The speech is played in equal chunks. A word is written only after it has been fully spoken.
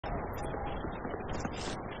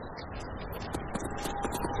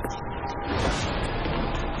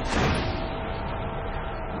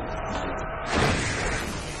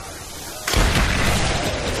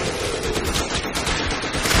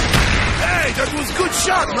was a good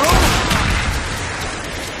shot, no?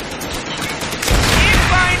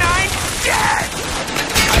 Infinite death!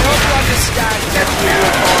 I hope you understand that we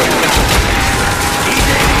will all die.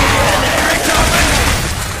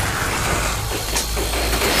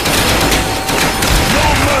 No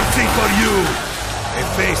mercy for you! A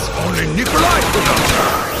face only Nikolai could offer.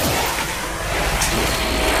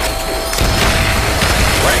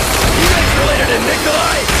 Wait, you guys related to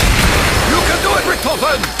Nikolai? You can do it,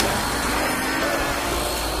 Richtofen!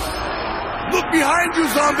 Look behind you,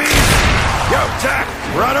 zombies! Yo, Jack,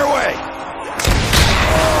 we're on our way!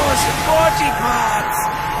 Oh, supporting parts!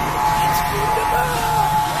 It's beautiful!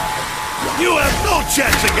 You have no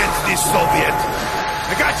chance against this Soviet!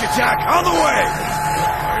 I got you, Jack, on the way!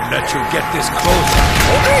 I let you get this close.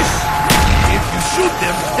 Zombies! If you shoot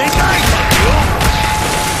them, they die, don't you?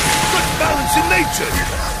 Such balance in nature!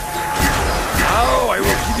 Now I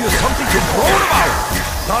will give you something to groan about!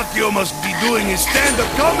 Takio must be doing his stand-up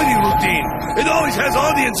comedy routine. It always has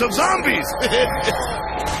audience of zombies.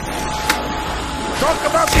 Talk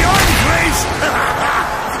about the arms race.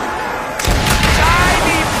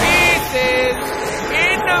 Tiny pieces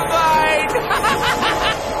in the vine!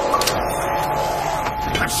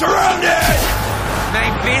 I'm surrounded! My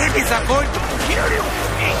babies are going to kill you!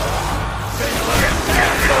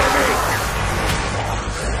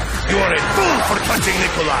 You are a fool for touching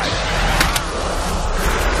Nikolai.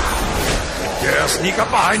 Dare sneak up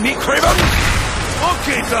behind me, Craven?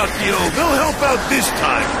 Okay, Takio, we'll help out this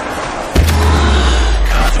time.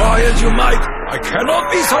 Try as you might, I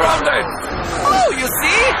cannot be surrounded! Oh, you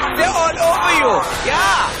see? They're all over you!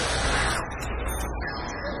 Yeah!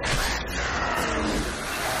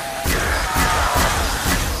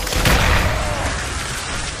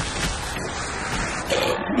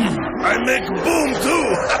 I make boom, too.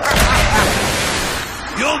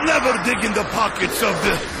 You'll never dig in the pockets of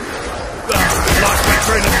the... lost my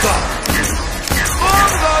train of thought. Boom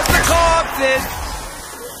goes the corpses!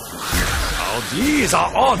 Now these are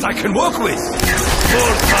odds I can work with!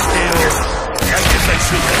 Poor Takeo. I guess I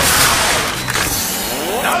should have.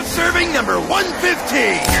 Now serving number 115!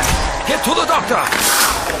 Get to the doctor!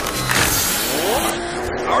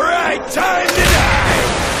 Alright, time to die!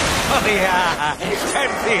 Oh yeah,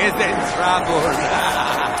 Pepsi is in trouble.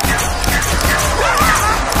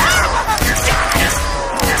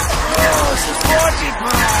 Oh, supporting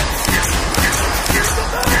parts.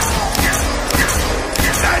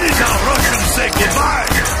 That is how Russians say goodbye.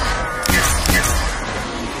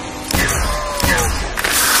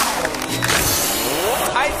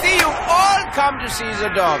 I see you all come to see the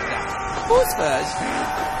doctor. Who's first?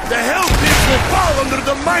 The hell pigs will fall under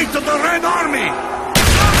the might of the Red Army.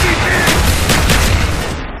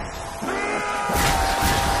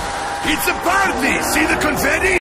 It's a party! See the confetti?